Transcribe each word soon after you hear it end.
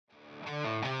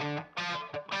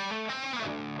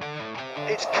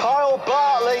It's Kyle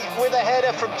Bartley with a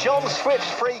header from John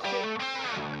Swift's free kick.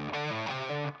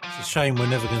 It's a shame we're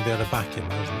never going to be able to back him,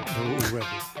 isn't it? Already.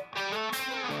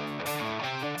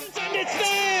 And it's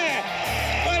there!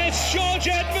 And it's George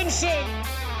Edmondson!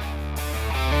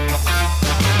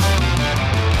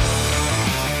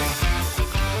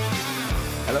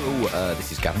 Hello,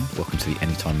 this is Gavin. Welcome to the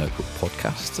Anytime Notebook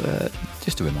podcast.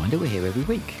 Just a reminder, we're here every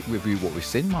week. Review what we've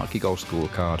seen, mark your goal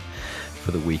scorecard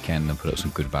for the weekend and put up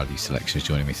some good value selections.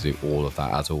 Joining me to do all of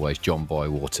that, as always, John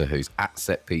Bywater, who's at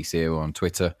Setpiece Hero on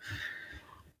Twitter.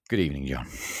 Good evening, John.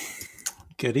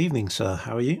 Good evening, sir.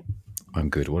 How are you? I'm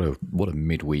good. What a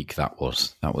midweek that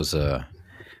was. That was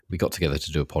we got together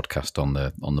to do a podcast on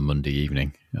the Monday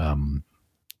evening.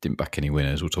 Didn't back any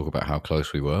winners. We'll talk about how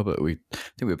close we were, but I think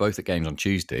we were both at games on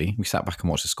Tuesday. We sat back and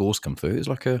watched the scores come through. It was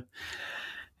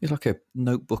like a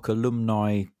Notebook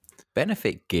alumni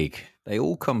benefit gig. They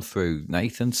all come through.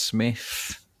 Nathan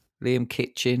Smith, Liam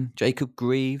Kitchen, Jacob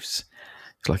Greaves.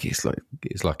 It's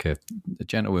like a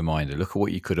gentle reminder. Look at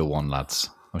what you could have won, lads.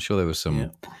 I'm sure there was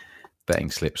some betting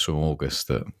slips from August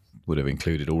that would have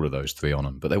included all of those three on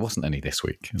them, but there wasn't any this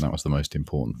week, and that was the most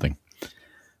important thing.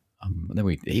 And then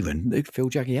Phil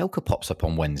Jagielka pops up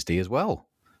on Wednesday as well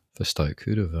for Stoke.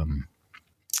 Who'd have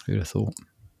thought?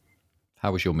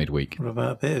 How was your midweek? What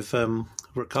about a bit of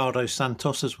Ricardo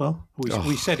Santos as well?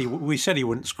 We said he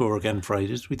wouldn't score again for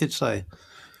ages. We did say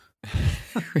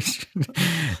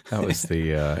that was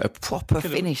a proper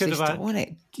finish this time, wasn't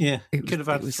it? Yeah, could have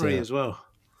had three as well.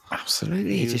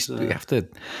 Absolutely. We have to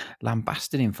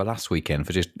lambast him for last weekend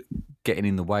for just getting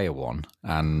in the way of one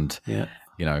and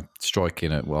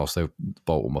striking it whilst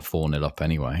Bolton were 4-0 up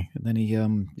anyway. And then he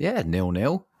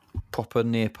 0-0, proper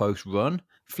near post run,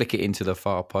 flick it into the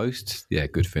far post. Yeah,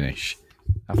 good finish.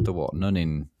 After what? None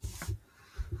in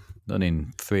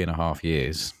 3.5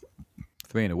 years.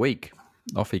 3 in a week.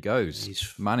 Off he goes.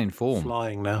 He's man in form.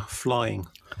 Flying now.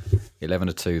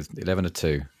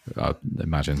 11-2. I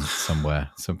imagine somewhere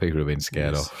some people have been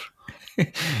scared off.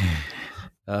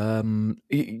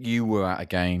 You were at a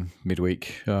game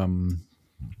midweek.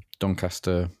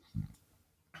 Doncaster.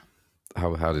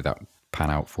 How did that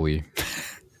pan out for you?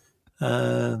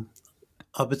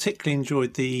 I particularly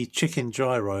enjoyed the chicken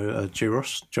gyros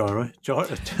that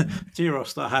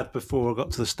I had before I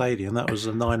got to the stadium. That was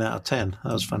a 9 out of 10.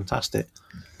 That was fantastic.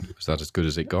 Was that as good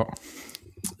as it got?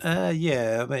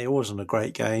 Yeah, I mean, it wasn't a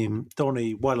great game.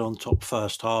 Donny well on top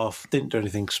first half, didn't do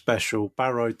anything special.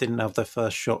 Barrow didn't have their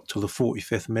first shot till the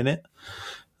 45th minute.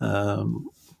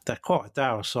 They're quite a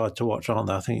dour side to watch, aren't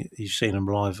they? I think you've seen them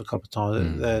live a couple of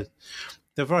times.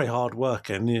 They're very hard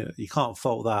working. You can't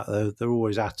fault that. They're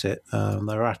always at it.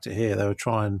 They're at it here. They were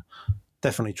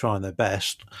definitely trying their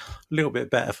best. A little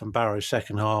bit better from Barrow's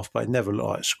second half, but it never looked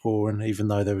like scoring, even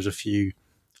though there was a few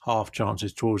half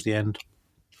chances towards the end.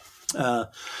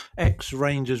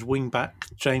 Ex-Rangers wing-back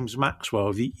James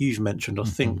Maxwell, you've mentioned, I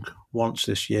think, once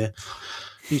this year.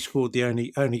 He scored the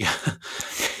only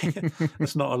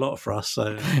that's not a lot for us.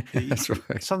 So that's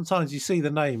right. Sometimes you see the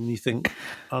name and you think,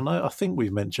 I think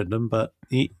we've mentioned him, but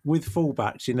with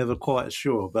fullbacks, you're never quite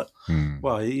sure. But,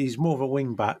 well, he's more of a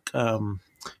wing-back,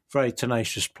 very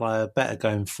tenacious player, better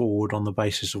going forward on the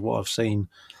basis of what I've seen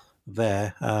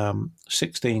there.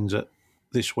 16s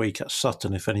this week at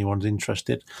Sutton, if anyone's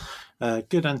interested.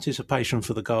 Good anticipation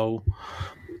for the goal.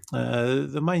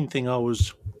 The main thing I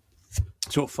was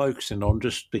sort of focusing on,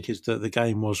 just because the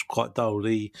game was quite dull,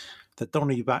 the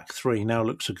Donny back three now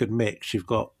looks a good mix. You've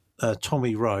got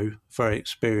Tommy Rowe, very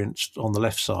experienced on the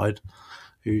left side,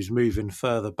 who's moving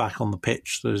further back on the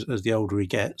pitch as the older he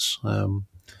gets. I'm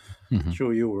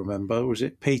sure you'll remember, was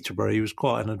it Peterborough? He was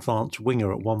quite an advanced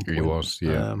winger at one point. He was,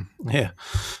 yeah.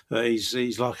 But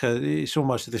he's like it's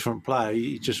almost a different player.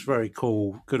 He's just very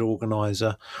cool, good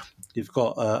organiser. You've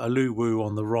got Aluwu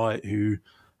on the right, who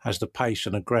has the pace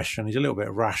and aggression. He's a little bit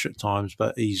rash at times,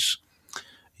 but he's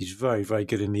very, very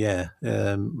good in the air,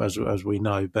 as we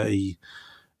know. But it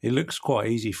looks quite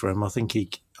easy for him. I think he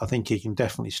can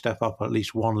definitely step up at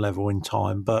least one level in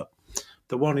time. But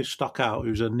the one who stuck out,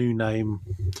 who's a new name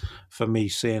for me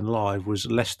seeing live, was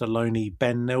Leicester loanee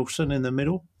Ben Nelson in the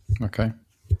middle. Okay.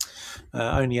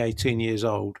 Only 18 years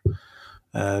old.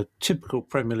 Typical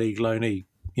Premier League loanee,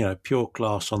 pure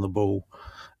class on the ball.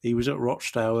 He was at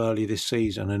Rochdale early this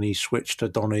season and he switched to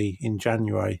Donny in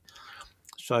January.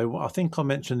 So I think I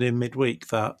mentioned in midweek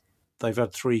that they've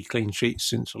had 3 clean sheets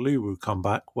since Aluwu come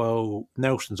back. Well,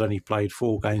 Nelson's only played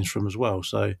 4 games for him as well,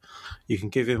 so you can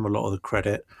give him a lot of the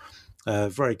credit.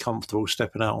 Very comfortable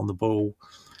stepping out on the ball.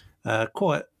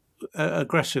 Quite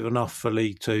aggressive enough for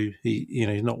League Two.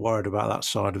 He's not worried about that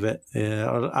side of it.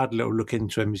 I had a little look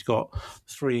into him. He's got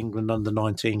 3 England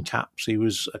under-19 caps. He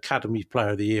was Academy Player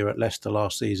of the Year at Leicester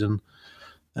last season.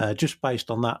 Just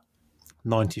based on that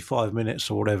 95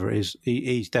 minutes or whatever it is,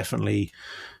 he's definitely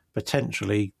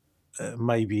potentially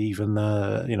maybe even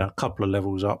a couple of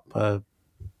levels up. A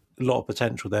lot of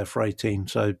potential there for 18.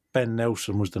 So Ben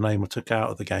Nelson was the name I took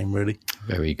out of the game, really.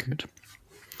 Very good.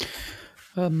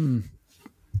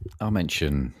 I'll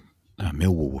mention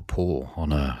Millwall were poor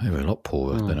they were a lot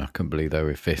poorer than I couldn't believe they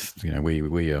were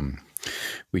 5th.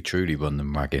 We truly run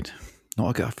them ragged.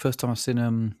 First time I've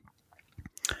seen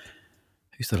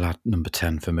who's the lad number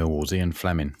 10 for Millwall? Ian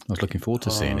Fleming. I was looking forward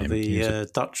to seeing him. The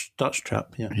Dutch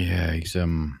chap. Yeah. Yeah, he's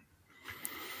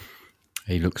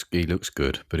he looks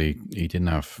good, but he didn't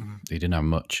have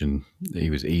much, and he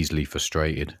was easily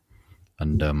frustrated,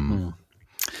 and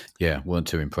weren't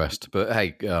too impressed. But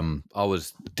hey, I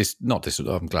was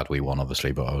I'm glad we won,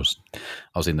 obviously, but I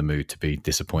was in the mood to be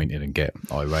disappointed and get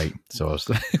irate. So I was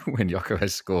when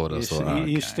Gyökeres scored, I thought,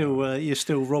 you're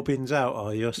still Robins out,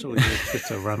 are you? I saw your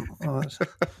Twitter rant. I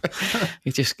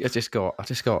just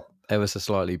got ever so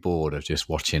slightly bored of just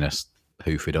watching us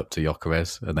hoof it up to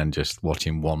Gyökeres and then just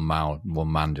watching one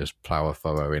man just plough a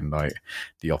furrow in like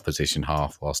the opposition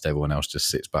half whilst everyone else just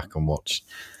sits back and watch.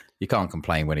 You can't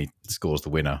complain when he scores the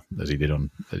winner as he did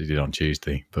on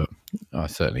Tuesday, but I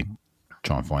certainly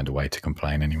try and find a way to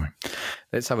complain anyway.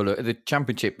 Let's have a look at the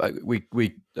Championship. We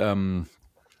like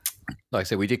I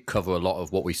said, we did cover a lot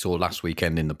of what we saw last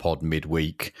weekend in the pod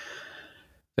midweek.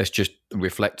 Let's just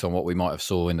reflect on what we might have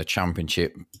saw in the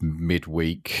Championship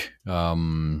midweek.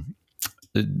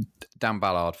 Dan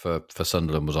Ballard for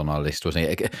Sunderland was on our list,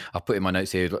 wasn't he? I put in my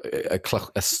notes here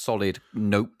a solid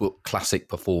notebook classic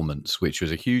performance, which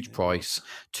was a huge price,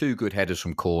 2 good headers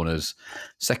from corners.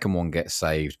 Second one gets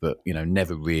saved, but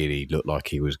never really looked like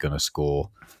he was going to score.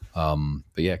 But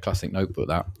yeah, classic notebook.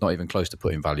 That not even close to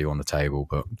putting value on the table,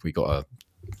 but we got a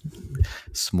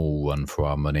small one for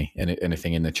our money.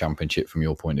 Anything in the Championship from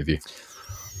your point of view?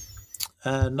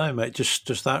 No, mate,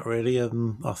 just that really.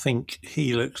 I think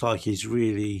he looks like he's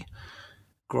really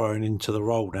growing into the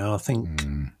role now. I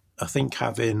think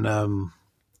having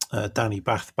Danny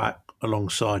Bath back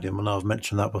alongside him, and I've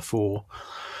mentioned that before,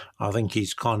 I think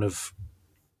he's kind of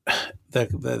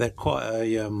they're quite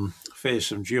a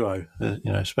fearsome duo,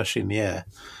 especially in the air.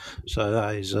 So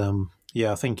that is,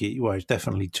 I think he's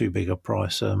definitely too big a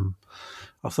price.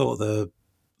 I thought the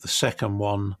second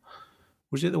one.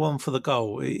 Was it the one for the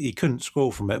goal? He couldn't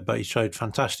score from it, but he showed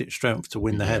fantastic strength to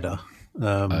win the header.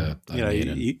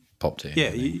 You popped it.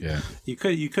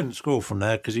 You couldn't score from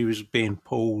there because he was being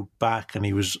pulled back and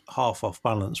he was half off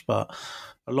balance. But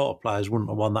a lot of players wouldn't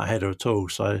have won that header at all.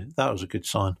 So that was a good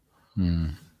sign.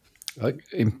 I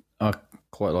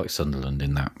quite like Sunderland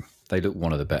in that they look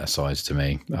one of the better sides to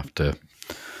me after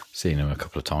seeing them a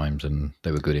couple of times, and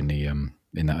they were good in the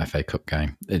in that FA Cup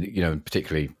game.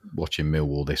 Particularly watching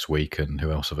Millwall this week, and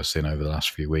who else have I seen over the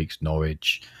last few weeks?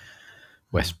 Norwich,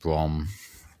 West Brom,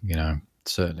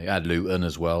 certainly. I had Luton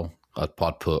as well. I'd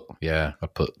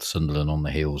put Sunderland on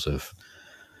the heels of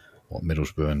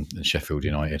Middlesbrough and Sheffield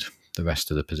United. The rest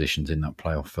of the positions in that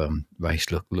playoff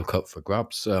race look up for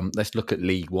grabs. Let's look at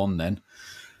League One then.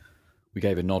 We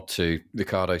gave a nod to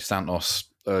Ricardo Santos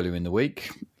earlier in the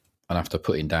week. And after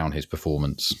putting down his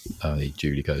performance, he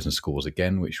duly goes and scores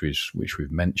again, which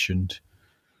we've mentioned.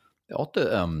 Odd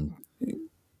that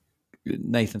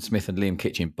Nathan Smith and Liam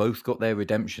Kitchen both got their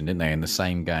redemption, didn't they, in the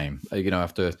same game?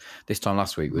 After this time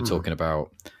last week, we were talking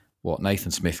about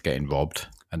Nathan Smith getting robbed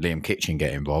and Liam Kitchen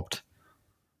getting robbed.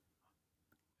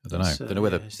 I don't know. Don't know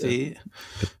whether the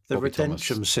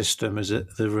redemption Thomas system is it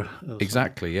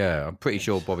exactly? Yeah, I'm pretty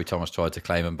sure Bobby Thomas tried to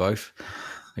claim them both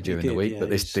during the week, but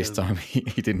this time he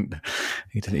didn't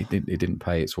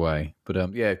pay its way.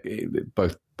 But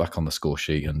both back on the score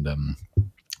sheet, and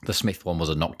the Smith one was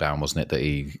a knockdown, wasn't it? That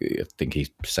I think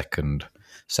he's second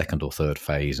or third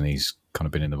phase, and he's kind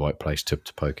of been in the right place to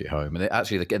poke it home. And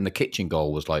actually, again, the Kitchen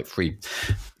goal was like free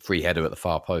header at the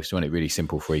far post, wasn't it? Really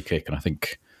simple free kick, and I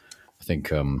think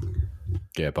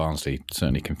Barnsley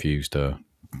certainly confused the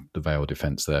Vale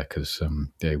defence there because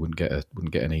he wouldn't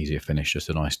get an easier finish. Just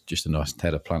a nice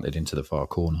header planted into the far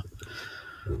corner.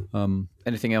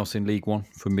 Anything else in League One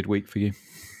from midweek for you?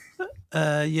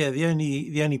 The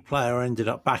only player I ended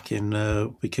up backing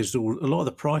because a lot of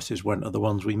the prices went are the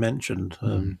ones we mentioned.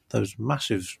 Those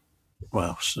massive.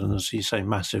 Well, as you say,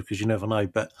 massive because you never know,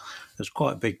 but there's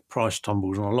quite big price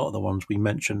tumbles on a lot of the ones we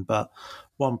mentioned. But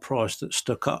one price that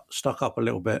stuck up a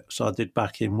little bit, so I did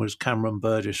back in, was Cameron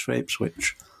Burgess for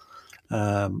Ipswich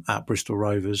at Bristol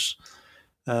Rovers.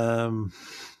 Had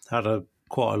had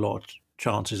quite a lot of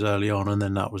chances early on, and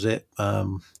then that was it.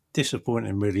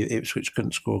 Disappointing, really. Ipswich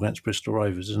couldn't score against Bristol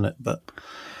Rovers, isn't it? But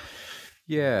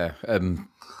yeah,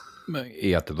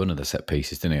 he had the run of the set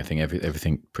pieces, didn't he? I think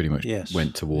everything pretty much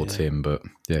went towards him, but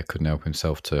couldn't help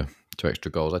himself to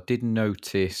extra goals. I did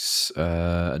notice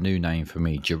a new name for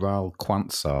me, Jaral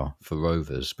Quansah for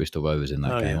Rovers, Bristol Rovers in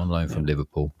that game, on loan from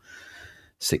Liverpool.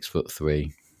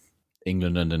 6'3",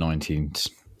 England under-19s.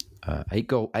 8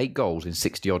 goals in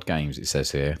 60-odd games, it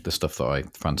says here. The stuff that I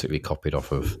frantically copied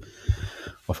off of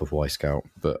Y-Scout.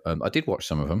 But I did watch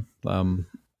some of them.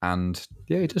 And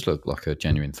he does look like a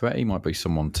genuine threat. He might be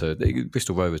someone to...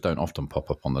 Bristol Rovers don't often pop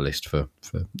up on the list for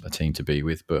a team to be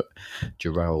with, but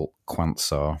Jaral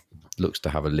Quansah looks to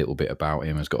have a little bit about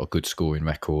him, has got a good scoring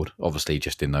record, obviously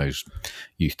just in those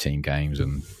youth team games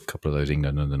and a couple of those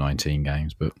England under-19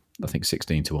 games, but I think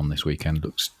 16-1 this weekend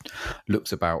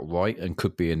looks about right and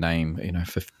could be a name,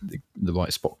 if the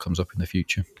right spot comes up in the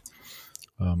future.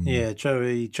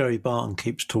 Joey Barton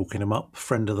keeps talking him up.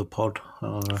 Friend of the pod,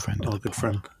 our good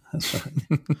friend.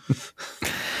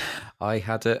 I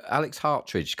had Alex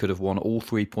Hartridge could have won all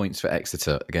 3 points for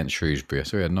Exeter against Shrewsbury,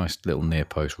 so he had a nice little near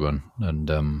post run, and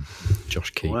Josh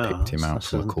Key picked him out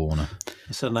from a corner.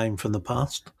 It's a name from the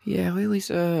past. Yeah, I always,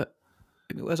 as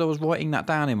I was writing that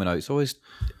down in my notes, I've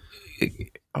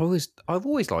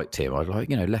always liked him. I like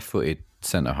left-footed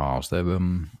centre halves.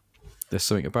 There's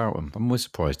something about him. I'm always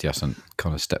surprised he hasn't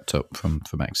kind of stepped up from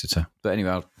Exeter. But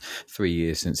anyway, 3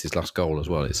 years since his last goal as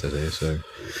well, it says here. So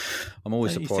I'm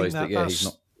always surprised that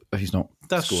he's not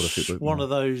scored a few. One of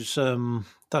those.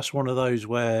 That's one of those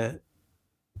where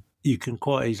you can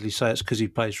quite easily say it's because he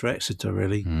plays for Exeter,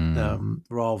 really,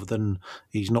 rather than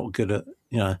he's not good at.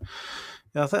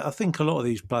 I think a lot of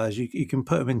these players you can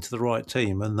put them into the right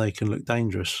team and they can look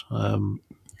dangerous.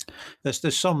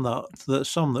 There's some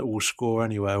that will score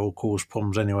anywhere or cause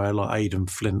problems anywhere, like Aidan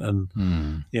Flint and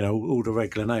all the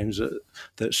regular names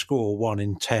that score 1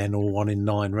 in 10 or 1 in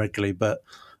 9 regularly. But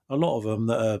a lot of them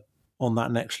that are on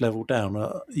that next level down,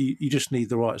 you just need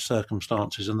the right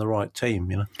circumstances and the right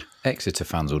team. Exeter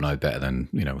fans will know better than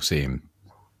see him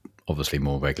obviously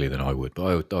more regularly than I would. But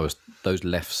I was those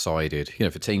left-sided,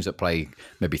 for teams that play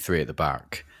maybe 3 at the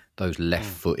back, those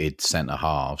left-footed centre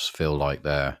halves feel like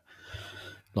they're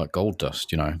like gold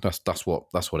dust. That's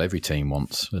what every team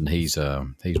wants, and he's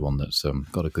one that's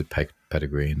got a good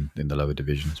pedigree in the lower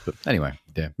divisions. But anyway,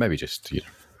 maybe just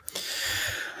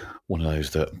one of those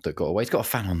that got away. He's got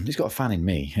a fan in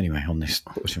me anyway on this,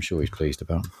 which I'm sure he's pleased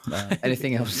about.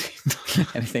 Anything else?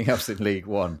 Anything else in League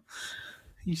One?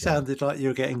 You sounded like you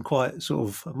were getting quite sort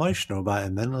of emotional about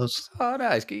him then. Oh no,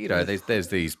 it's, there's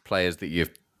these players that you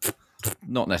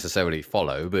not necessarily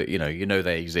follow, but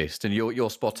they exist, and you're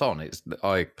spot on.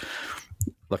 Like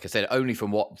I said, only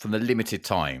from the limited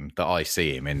time that I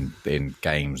see him in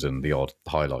games and the odd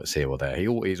highlights here or there,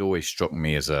 he's always struck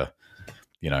me as a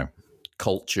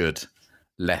cultured,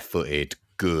 left-footed,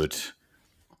 good,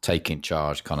 taking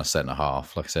charge kind of centre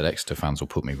half. Like I said, Exeter fans will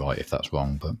put me right if that's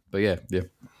wrong, but yeah,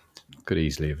 could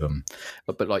easily have.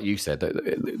 But like you said,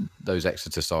 those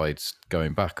Exeter sides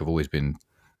going back have always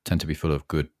tend to be full of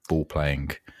good ball playing.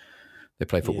 They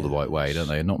play football the right way, don't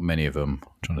they? Not many of them. I'm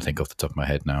trying to think off the top of my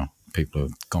head now. People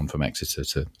have gone from Exeter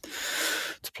to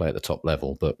play at the top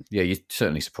level, but yeah, you're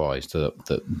certainly surprised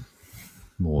that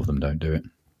more of them don't do it.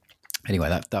 Anyway,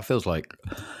 that feels like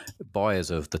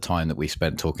buyers of the time that we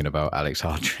spent talking about Alex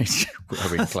Hartridge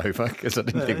were in clover, because I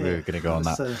didn't think we were going to go on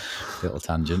that little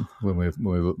tangent. When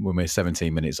we're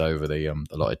 17 minutes over the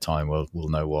allotted time, we'll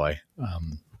know why.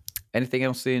 Anything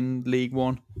else in League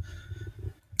One?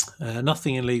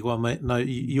 Nothing in League One, mate. No,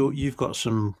 you've got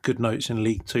some good notes in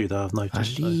League Two, though, I've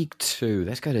noticed. League Two.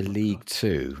 Let's go to League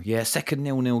Two. Yeah, second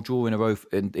 0-0 draw in a row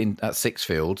at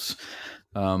Sixfields.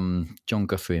 John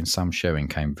Guthrie and Sam Sherring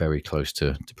came very close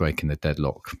to breaking the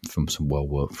deadlock from some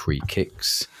well-worked free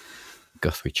kicks.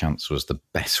 Guthrie chance was the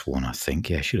best one, I think.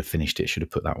 Yeah, should have finished it, should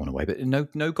have put that one away. But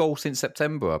no goal since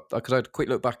September. Because I had a quick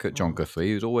look back at John Guthrie.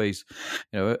 He was always,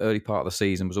 early part of the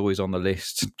season, was always on the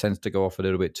list. Tends to go off a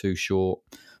little bit too short.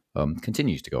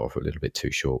 Continues to go off a little bit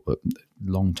too short, but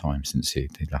long time since he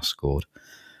last scored.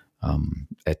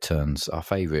 Ed Turns, our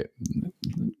favourite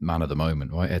man at the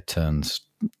moment, right? Ed Turns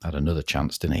had another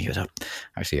chance, didn't he?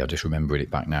 Actually, I just remembered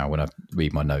it back now when I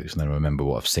read my notes and then I remember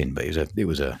what I've seen. But he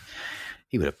was a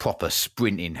proper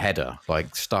sprinting header.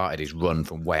 Like, started his run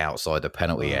from way outside the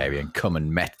penalty area and come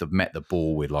and met the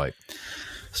ball with like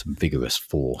some vigorous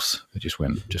force. It just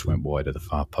went wide of the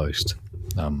far post.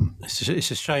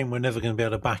 It's a shame we're never going to be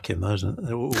able to back him, though, isn't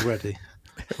it? Already.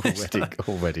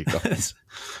 already gone.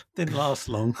 Didn't last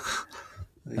long.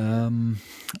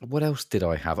 What else did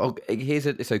I have? Oh,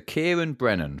 so Kieran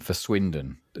Brennan for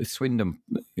Swindon. Swindon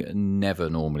never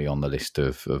normally on the list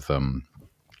of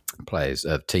players,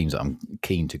 teams that I'm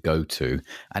keen to go to.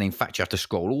 And in fact, you have to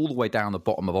scroll all the way down the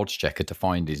bottom of Oddschecker to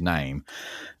find his name.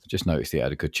 I just noticed he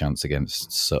had a good chance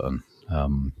against Sutton.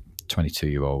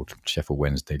 22-year-old Sheffield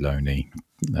Wednesday loanee,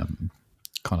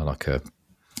 kind of like a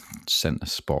centre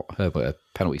spot, a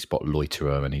penalty spot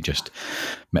loiterer, and he just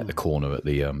met the corner at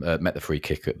the met the free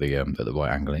kick at the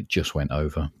right angle. It just went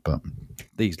over. But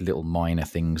these little minor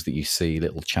things that you see,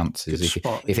 little chances.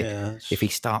 If he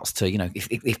starts to,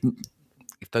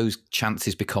 if those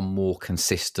chances become more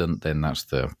consistent, then that's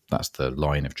the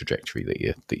line of trajectory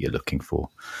that you're looking for.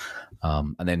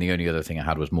 And then the only other thing I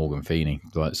had was Morgan Feeney,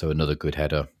 right? So another good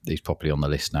header. He's probably on the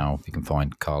list now if you can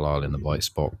find Carlisle in the right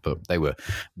spot. But they were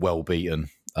well beaten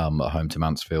at home to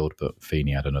Mansfield. But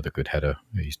Feeney had another good header.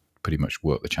 He's pretty much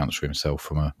worked the chance for himself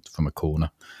from a corner.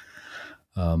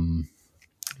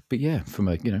 But yeah,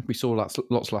 we saw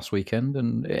lots last weekend,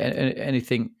 and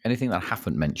anything that I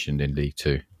haven't mentioned in League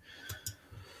Two.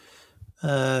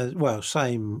 Well,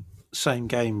 same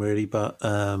game really, but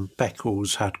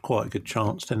Beckles had quite a good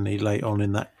chance, didn't he, late on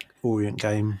in that Orient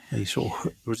game? He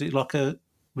was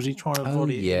he trying to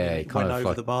volley it? Yeah, he kind of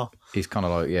over the bar. He's kind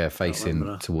of like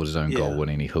facing towards his own goal,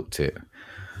 and he hooked it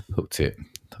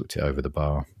over the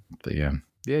bar. But yeah,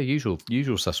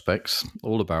 usual suspects,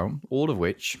 all of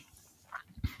which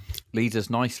leads us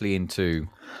nicely into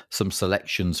some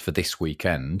selections for this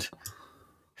weekend.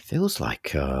 Feels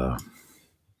like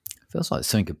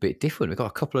something a bit different. We've got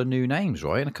a couple of new names,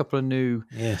 right? And a couple of new...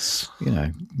 Yes.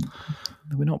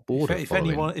 We're not bored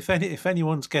if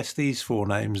anyone's guessed these four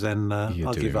names, then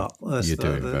I'll give up. You're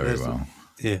doing very well.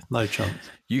 No chance.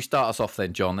 You start us off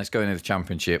then, John. Let's go into the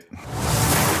Championship.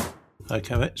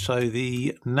 Okay, mate. So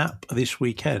the nap this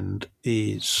weekend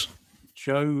is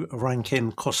Joe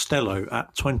Rankin Costello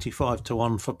at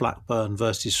 25-1 for Blackburn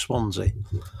versus Swansea.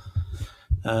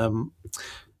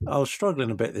 I was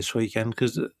struggling a bit this weekend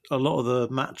because a lot of the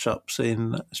matchups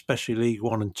in especially League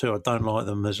 1 and 2, I don't like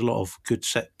them. There's a lot of good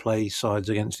set play sides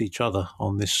against each other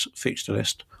on this fixture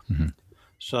list. Mm-hmm.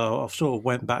 So I've sort of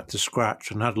went back to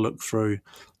scratch and had a look through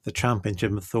the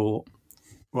Championship and thought,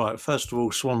 right, first of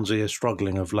all, Swansea are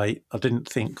struggling of late. I didn't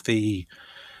think the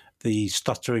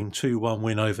stuttering 2-1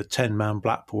 win over 10-man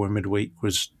Blackpool in midweek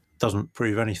doesn't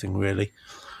prove anything really.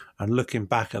 And looking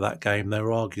back at that game, they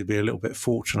were arguably a little bit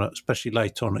fortunate, especially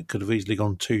late on. It could have easily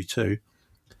gone 2-2.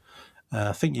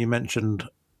 I think you mentioned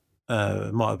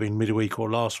it might have been midweek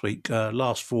or last week.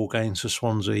 Last four games for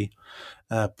Swansea,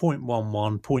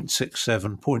 0.11,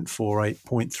 0.67, 0.48,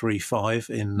 0.35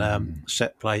 in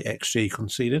set play XG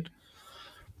conceded.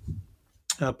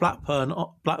 Blackburn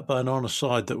on a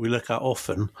side that we look at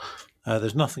often.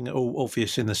 There's nothing at all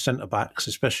obvious in the centre-backs,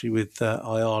 especially with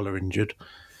Ayala injured.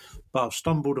 But I've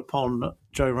stumbled upon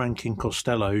Joe Rankin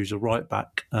Costello, who's a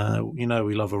right-back. We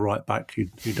love a right-back who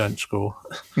don't score.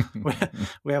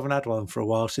 We haven't had one for a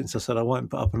while since I said I won't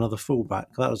put up another full-back.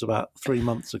 That was about 3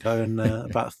 months ago and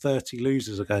about 30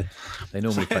 losers ago. They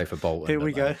normally play for Bolton. Here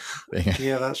we go.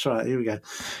 Yeah, that's right. Here we go.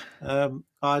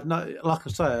 I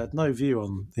had no view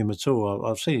on him at all.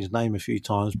 I've seen his name a few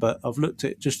times, but I've looked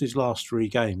at just his last three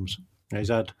games. He's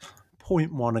had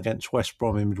 0.1 against West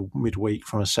Brom in midweek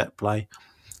from a set play.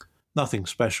 Nothing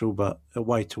special, but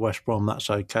away to West Brom, that's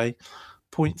okay.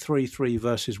 0.33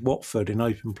 versus Watford in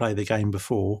open play the game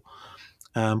before.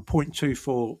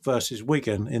 0.24 versus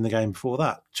Wigan in the game before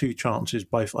that. 2 chances,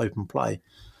 both open play.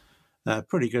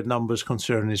 Pretty good numbers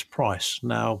considering his price.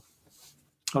 Now,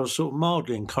 I was sort of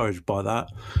mildly encouraged by that,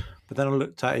 but then I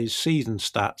looked at his season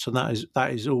stats, and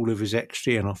that is all of his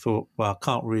XG, and I thought, well, I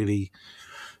can't really...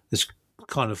 It's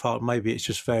kind of hard. Maybe it's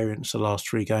just variance the last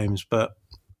 3 games, but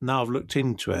now I've looked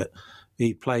into it.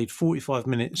 He played 45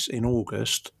 minutes in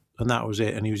August, and that was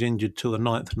it. And he was injured till the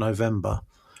 9th of November.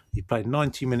 He played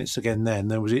 90 minutes again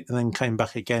then. And then came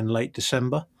back again late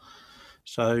December.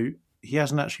 So he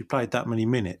hasn't actually played that many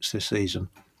minutes this season.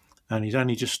 And he's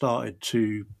only just started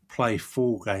to play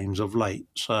 4 games of late.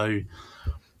 So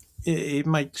it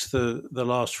makes the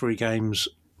last 3 games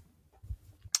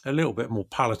a little bit more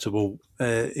palatable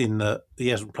in that he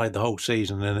hasn't played the whole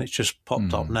season and it's just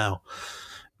popped up now.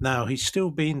 Now, he's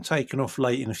still being taken off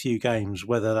late in a few games,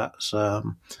 whether that's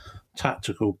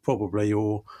tactical probably,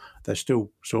 or they're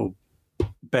still sort of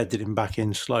bedded him back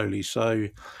in slowly. So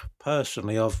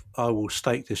personally, I will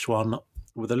stake this one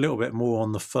with a little bit more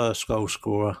on the first goal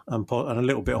scorer and a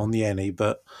little bit on the any,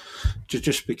 but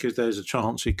just because there's a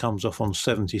chance he comes off on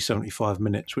 70, 75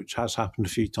 minutes, which has happened a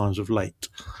few times of late.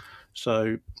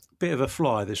 So bit of a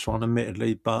fly, this one,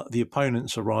 admittedly, but the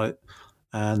opponents are right.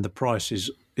 and the price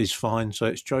is fine. So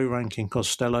it's Joe Rankin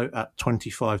Costello at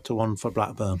 25-1 for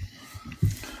Blackburn.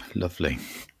 Lovely.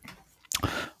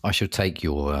 I should take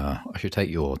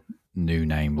your new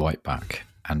name right back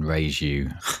and raise you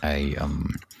a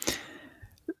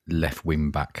left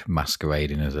wing back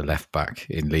masquerading as a left back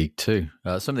in League Two.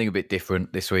 Something a bit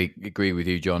different this week. Agree with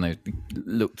you, John. It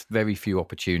looked very few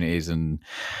opportunities, and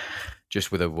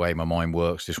just with the way my mind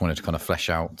works, just wanted to kind of flesh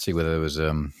out, see whether there was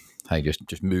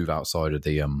just move outside of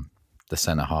the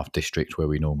centre half district where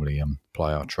we normally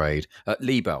ply our trade.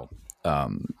 Lee Bell,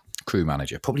 crew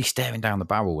manager, probably staring down the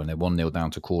barrel when they're 1-0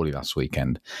 down to Crawley last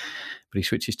weekend. But he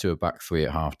switches to a back three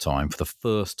at half-time. For the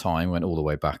first time, went all the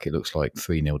way back, it looks like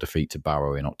 3-0 defeat to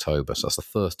Barrow in October. So that's the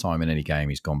first time in any game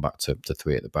he's gone back to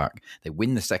three at the back. They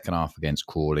win the second half against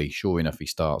Crawley. Sure enough, he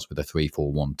starts with a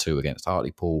 3-4-1-2 against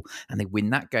Hartlepool, and they win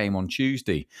that game on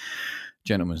Tuesday.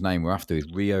 Gentleman's name we're after is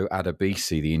Rio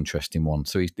Adebisi, the interesting one.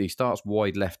 So he starts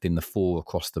wide left in the 4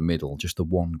 across the middle. Just the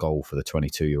one goal for the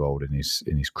 22-year-old in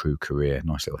his crew career.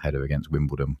 Nice little header against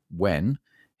Wimbledon when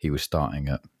he was starting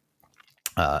at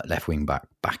left wing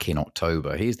back in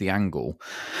October. Here's the angle.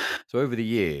 So over the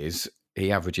years,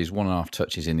 he averages 1.5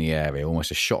 touches in the area,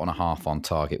 almost a shot and a half on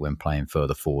target when playing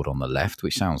further forward on the left,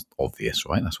 which sounds obvious,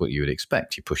 right? That's what you would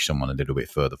expect. You push someone a little bit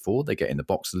further forward, they get in the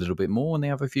box a little bit more, and they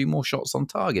have a few more shots on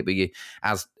target. But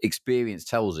as experience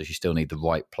tells us, you still need the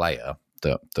right player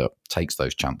that takes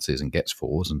those chances and gets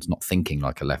forwards and is not thinking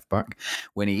like a left back.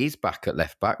 When he is back at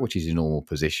left back, which is his normal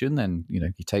position, then you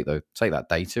take that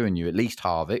data and you at least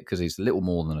halve it, because it's a little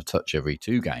more than a touch every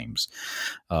 2 games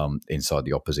inside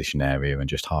the opposition area and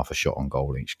just half a shot on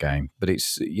goal each game. But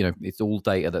it's all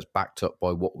data that's backed up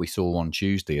by what we saw on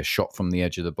Tuesday: a shot from the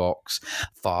edge of the box,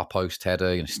 far post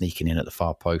header, sneaking in at the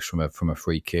far post from a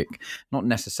free kick. Not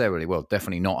necessarily, well,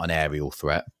 definitely not an aerial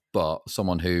threat, but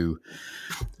someone who,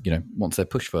 once they're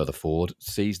pushed further forward,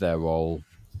 sees their role.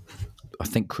 I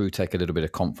think Crew take a little bit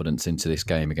of confidence into this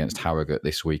game against Harrogate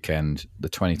this weekend. The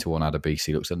 20-1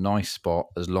 Adebisi looks a nice spot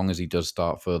as long as he does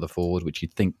start further forward, which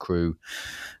you'd think Crew,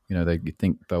 you'd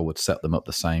think Bell would set them up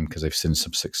the same because they've seen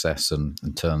some success and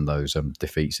turned those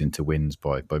defeats into wins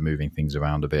by moving things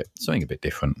around a bit. Something a bit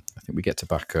different. I think we get to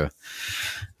back a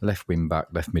left wing back,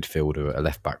 left midfielder at a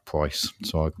left back price.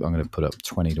 So I'm going to put up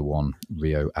 20-1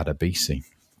 Rio Adebisi.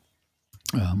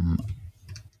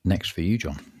 Next for you,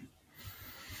 John.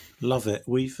 Love it.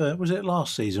 We've was it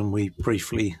last season we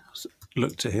briefly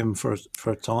looked at him for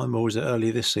a time, or was it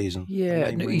earlier this season? Yeah,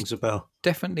 the name rings a bell.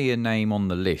 Definitely a name on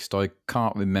the list. I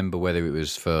can't remember whether it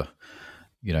was for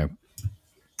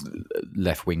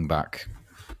left wing back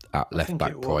at left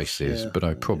back prices, but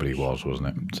it probably wasn't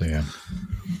it? So yeah.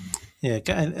 Yeah.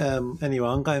 Anyway,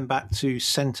 I'm going back to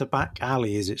centre back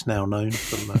alley, as it's now known.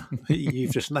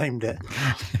 You've just named it.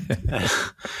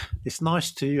 It's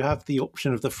nice to have the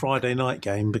option of the Friday night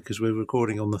game because we're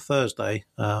recording on the Thursday,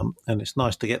 and it's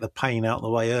nice to get the pain out of the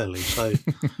way early. So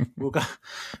we'll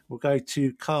go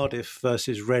to Cardiff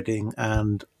versus Reading,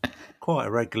 and quite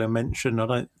a regular mention.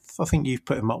 I think you've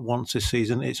put him up once this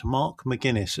season. It's Mark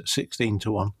McGuinness at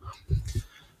 16-1.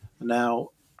 Now,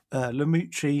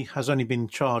 Lamucci has only been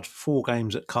charged 4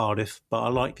 games at Cardiff, but I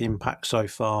like the impact so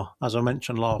far. As I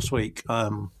mentioned last week,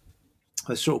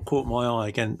 they sort of caught my eye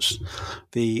against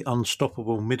the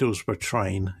unstoppable Middlesbrough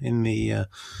train in the.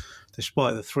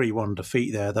 Despite the 3-1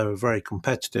 defeat there, they were very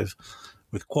competitive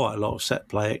with quite a lot of set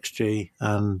play XG,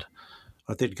 and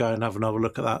I did go and have another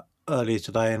look at that earlier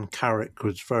today, and Carrick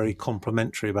was very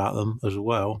complimentary about them as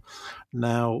well.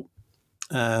 Now,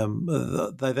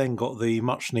 they then got the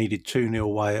much-needed 2-0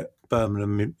 away at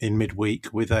Birmingham in midweek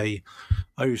with a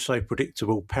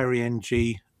so-predictable Perry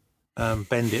NG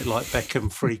bend it like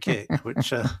Beckham free kick,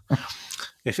 which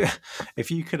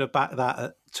if you could have backed that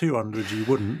at 200, you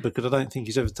wouldn't, because I don't think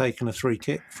he's ever taken a free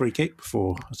kick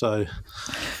before. So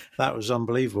that was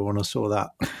unbelievable when I saw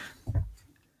that.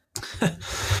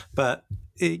 But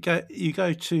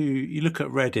you look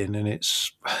at Reading, and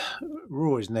we're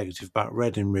always negative about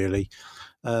Reading, really.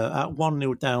 At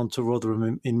 1-0 down to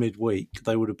Rotherham in midweek,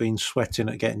 they would have been sweating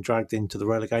at getting dragged into the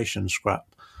relegation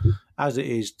scrap. As it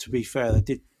is, to be fair, they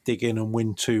did dig in and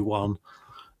win 2-1.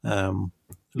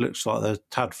 Looks like they're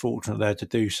tad fortunate there to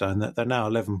do so, and that they're now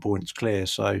 11 points clear,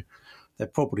 so they're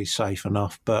probably safe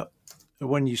enough. But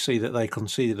when you see that they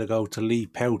conceded a goal to Lee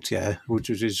Peltier, which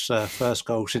was his first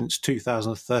goal since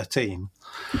 2013,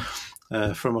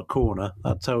 from a corner,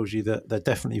 that tells you that they're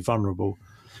definitely vulnerable.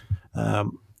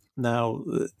 Now,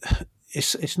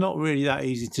 it's not really that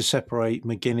easy to separate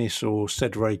McGuinness or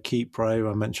Cedre Kipre,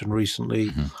 I mentioned recently.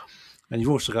 Mm-hmm. And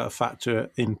you've also got a factor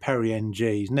in Perry NG.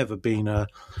 He's never been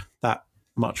that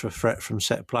much of a threat from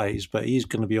set plays, but he's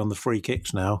going to be on the free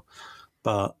kicks now.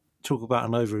 but talk about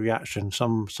an overreaction.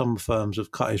 Some firms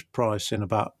have cut his price in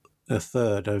about a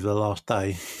third over the last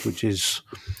day, which is,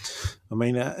 I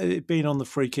mean, it being on the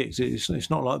free kicks, it's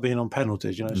not like being on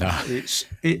penalties. You know,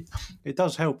 it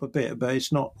does help a bit, but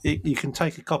it's not. You can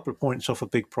take a couple of points off a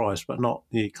big price, but not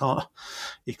you can't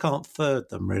third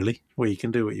them really. Well, you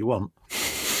can do what you want,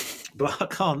 but I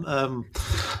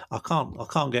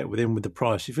can't get within with the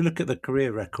price. If you look at the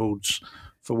career records,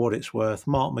 for what it's worth,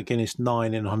 Mark McGuinness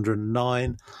 9 in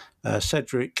 109,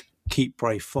 Cedric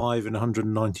Keepray 5 in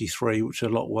 193, which is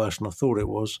a lot worse than I thought it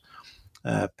was.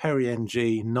 Perry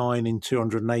NG 9 in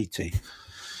 280.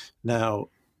 Now,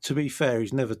 to be fair,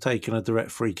 he's never taken a direct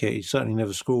free kick. He's certainly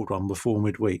never scored one before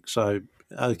midweek. So,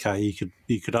 okay,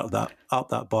 you could up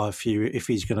that by a few if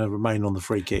he's going to remain on the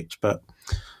free kicks. But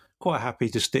quite happy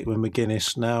to stick with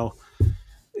McGuinness. Now,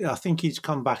 I think he's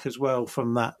come back as well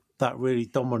from that really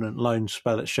dominant loan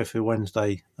spell at Sheffield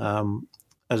Wednesday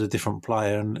as a different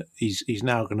player, and he's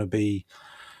now going to be.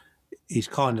 He's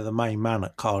kind of the main man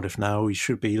at Cardiff now. He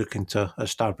should be looking to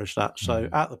establish that. So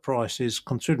at the prices,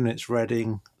 considering it's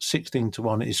Reading,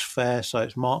 16-1 is fair. So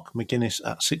it's Mark McGuinness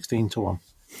at 16-1.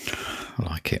 I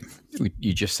like it.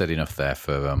 You just said enough there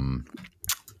for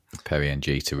Perry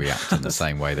NG to react in the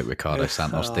same way that Ricardo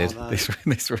Santos did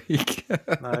this week.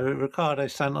 No, Ricardo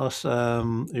Santos.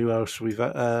 Who else? We've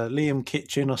Liam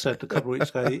Kitchen. I said a couple of weeks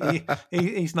ago.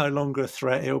 He's no longer a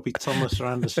threat. It'll be Thomas or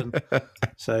Anderson.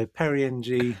 So Perry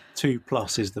NG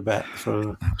 2+ is the bet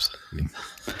for. Absolutely.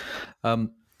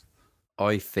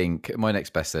 I think my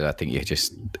next best. I think you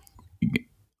just.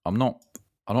 I'm not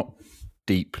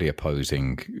deeply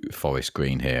opposing Forest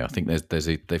Green here. I think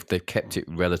they've kept it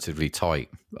relatively tight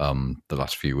the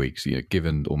last few weeks,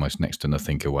 given almost next to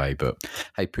nothing away. But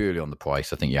hey, purely on the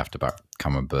price, I think you have to back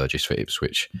Cameron Burgess for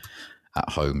Ipswich at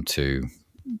home to,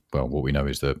 well, what we know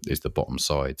is the bottom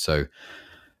side. So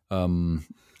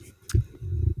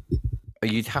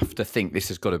you'd have to think this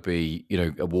has got to be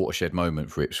a watershed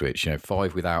moment for Ipswich.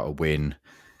 5 without a win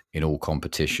in all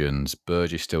competitions.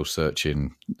 Burgess still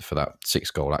searching for that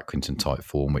 6-goal Accrington type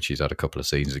form, which he's had a couple of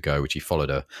seasons ago, which he followed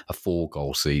a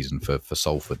 4-goal season for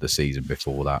Salford the season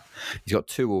before that. He's got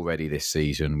 2 already this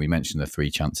season. We mentioned the 3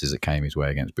 chances that came his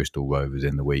way against Bristol Rovers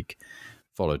in the week.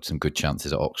 Followed some good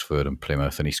chances at Oxford and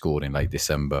Plymouth, and he scored in late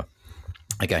December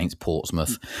against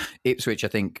Portsmouth. Ipswich, I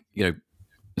think,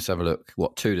 let's have a look.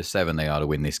 2-7 they are to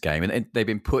win this game, and they've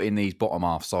been putting these bottom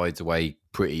half sides away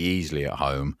pretty easily at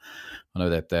home. I know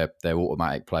their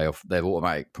automatic playoff, their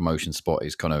automatic promotion spot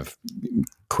is kind of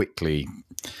quickly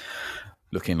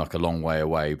looking like a long way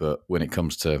away. But when it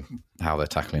comes to how they're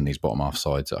tackling these bottom half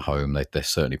sides at home, they're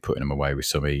certainly putting them away with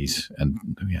some ease. And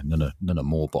none are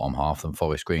more bottom half than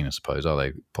Forest Green, I suppose, are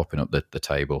they? Popping up the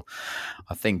table.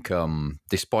 I think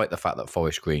despite the fact that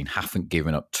Forest Green haven't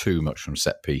given up too much from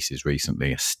set pieces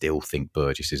recently, I still think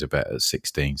Burgess is a bet at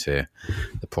 16s here.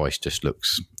 The price just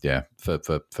looks, for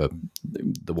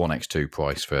the 1x2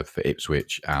 price for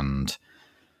Ipswich and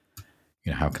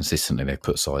how consistently they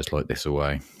put sides like this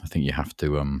away. I think you have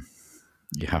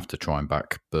to try and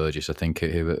back Burgess, I think,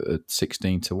 here at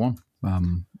 16-1.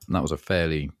 That was a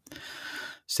fairly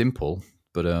simple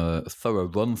but a thorough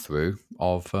run through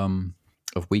of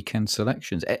weekend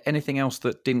selections. Anything else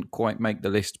that didn't quite make the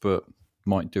list but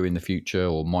might do in the future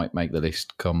or might make the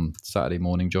list come Saturday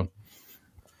morning, John?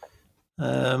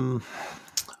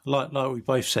 Like we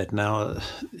both said now,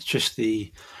 it's just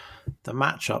the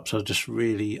matchups are just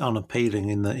really unappealing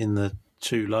in the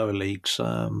 2 lower leagues.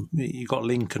 You got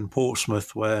Lincoln,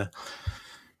 Portsmouth, where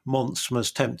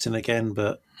Monsma's tempting again,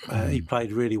 but he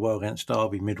played really well against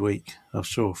Derby midweek. I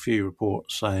saw a few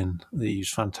reports saying that he was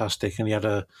fantastic, and he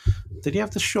had did he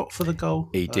have the shot for the goal?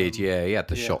 He did, yeah. He had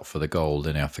the shot for the goal,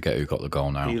 didn't he? I forget who got the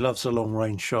goal now. He loves a long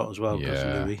range shot as well,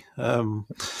 doesn't Louis?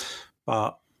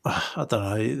 But I don't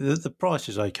know. The price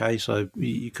is okay, so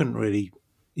you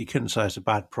couldn't say it's a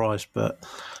bad price, but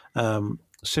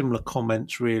similar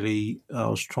comments really. I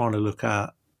was trying to look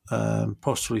at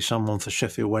possibly someone for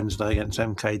Sheffield Wednesday against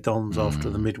MK Dons after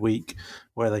the midweek,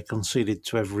 where they conceded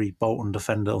to every Bolton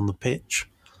defender on the pitch.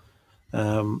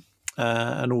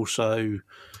 And also,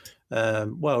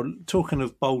 talking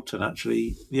of Bolton,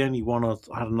 actually, the only one I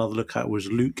had another look at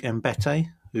was Luke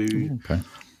Mbete, who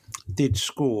did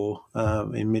score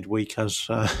in midweek, as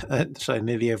say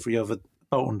nearly every other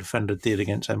Bolton defender did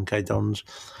against MK Dons.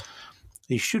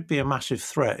 He should be a massive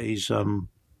threat. He's a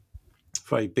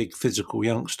very big physical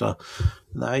youngster.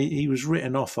 Now, he was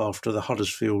written off after the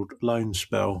Huddersfield loan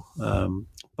spell,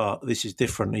 but this is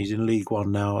different. He's in League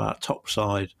One now, at top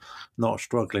side, not a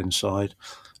struggling side.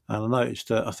 And I noticed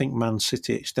that I think Man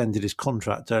City extended his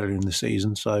contract earlier in the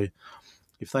season, so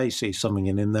if they see something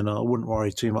in him, then I wouldn't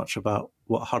worry too much about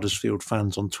what Huddersfield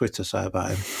fans on Twitter say about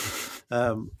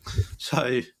him.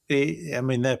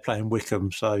 They're playing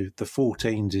Wickham, so the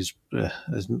 14s is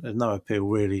there's no appeal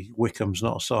really. Wickham's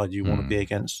not a side you want to be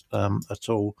against at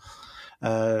all.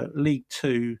 League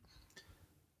Two,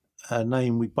 a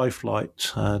name we both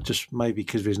liked, just maybe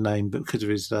because of his name, but because of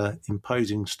his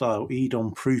imposing style,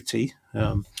 Edon Pruti,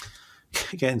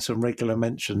 getting some regular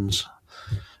mentions.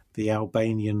 The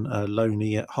Albanian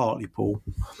loanee at Hartlepool.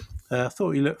 I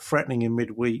thought he looked threatening in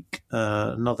midweek.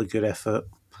 Another good effort.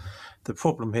 The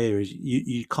problem here is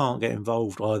you can't get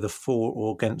involved either for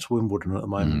or against Wimbledon at the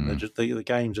moment. The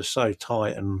games are so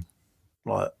tight and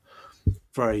like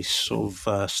very sort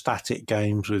of static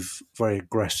games with very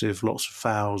aggressive, lots of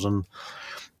fouls, and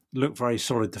look very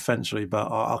solid defensively. But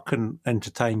I couldn't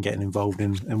entertain getting involved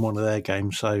in one of their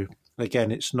games. So again,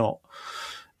 it's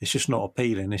just not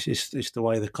appealing. It's the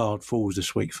way the card falls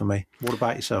this week for me. What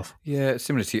about yourself? Yeah,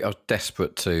 similar to you. I was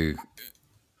desperate to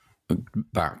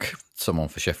back someone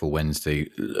for Sheffield Wednesday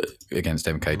against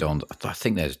MK Dons. I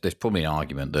think there's probably an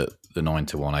argument that the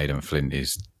 9-1 Aidan Flint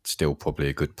is still probably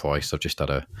a good price. I've just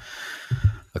had a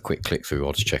quick click through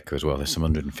odds checker as well. There's some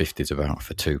 150s about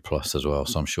for 2+ as well,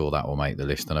 so I'm sure that will make the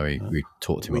list. I know we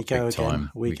talked to him up big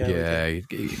time.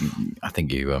 I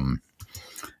think you.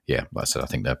 Like I said, I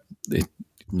think that.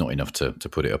 Not enough to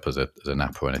put it up as a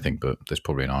nap or anything, but there's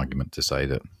probably an argument to say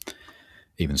that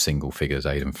even single figures,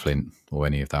 Aidan Flint or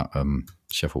any of that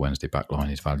Sheffield Wednesday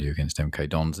backline is value against MK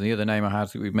Dons. And the other name I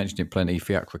had, we've mentioned it plenty,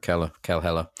 Fiacre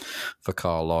Kelheller for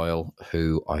Carlisle,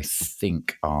 who I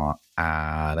think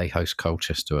they host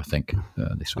Colchester, I think,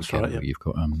 this weekend. Right, yeah. You've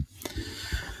got...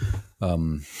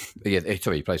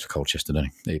 he plays for Colchester,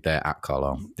 doesn't he? They're at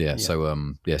Carlisle. Yeah. So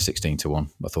 16-1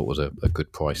 I thought was a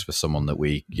good price for someone that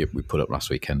we put up last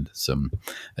weekend.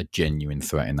 A genuine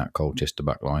threat in that Colchester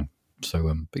back line.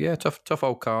 So tough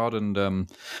old card, and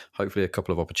hopefully a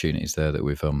couple of opportunities there that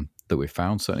we've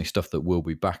found. Certainly stuff that we'll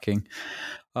be backing.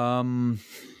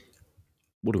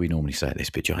 What do we normally say at this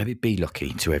bit, John? Be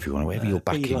lucky to everyone, wherever you're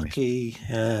backing. Be lucky,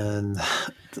 and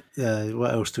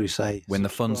what else do we say? When the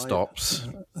fun stops.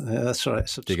 That's right.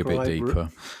 Subscribe, dig a bit deeper.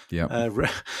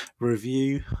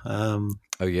 Review.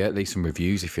 At least some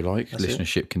reviews if you like.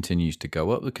 Listenership continues to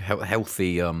go up. Look,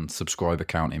 healthy subscriber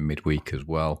count in midweek as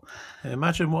well.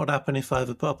 Imagine what would happen if I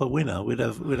ever put up a winner. We'd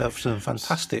have some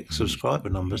fantastic subscriber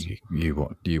numbers.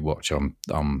 You watch.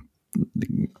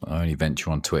 I only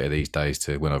venture on Twitter these days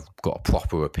to when I've got a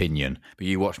proper opinion. But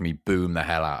you watch me boom the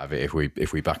hell out of it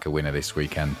if we back a winner this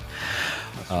weekend.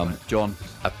 John,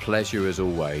 a pleasure as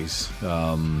always.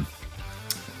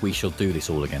 We shall do this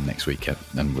all again next week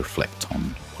and reflect on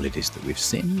what it is that we've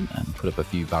seen and put up a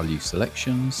few value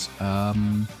selections. I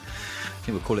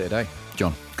think we'll call it a day.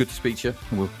 John, good to speak to you.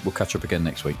 We'll catch up again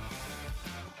next week.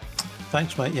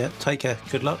 Thanks, mate. Yeah, take care.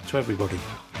 Good luck to everybody.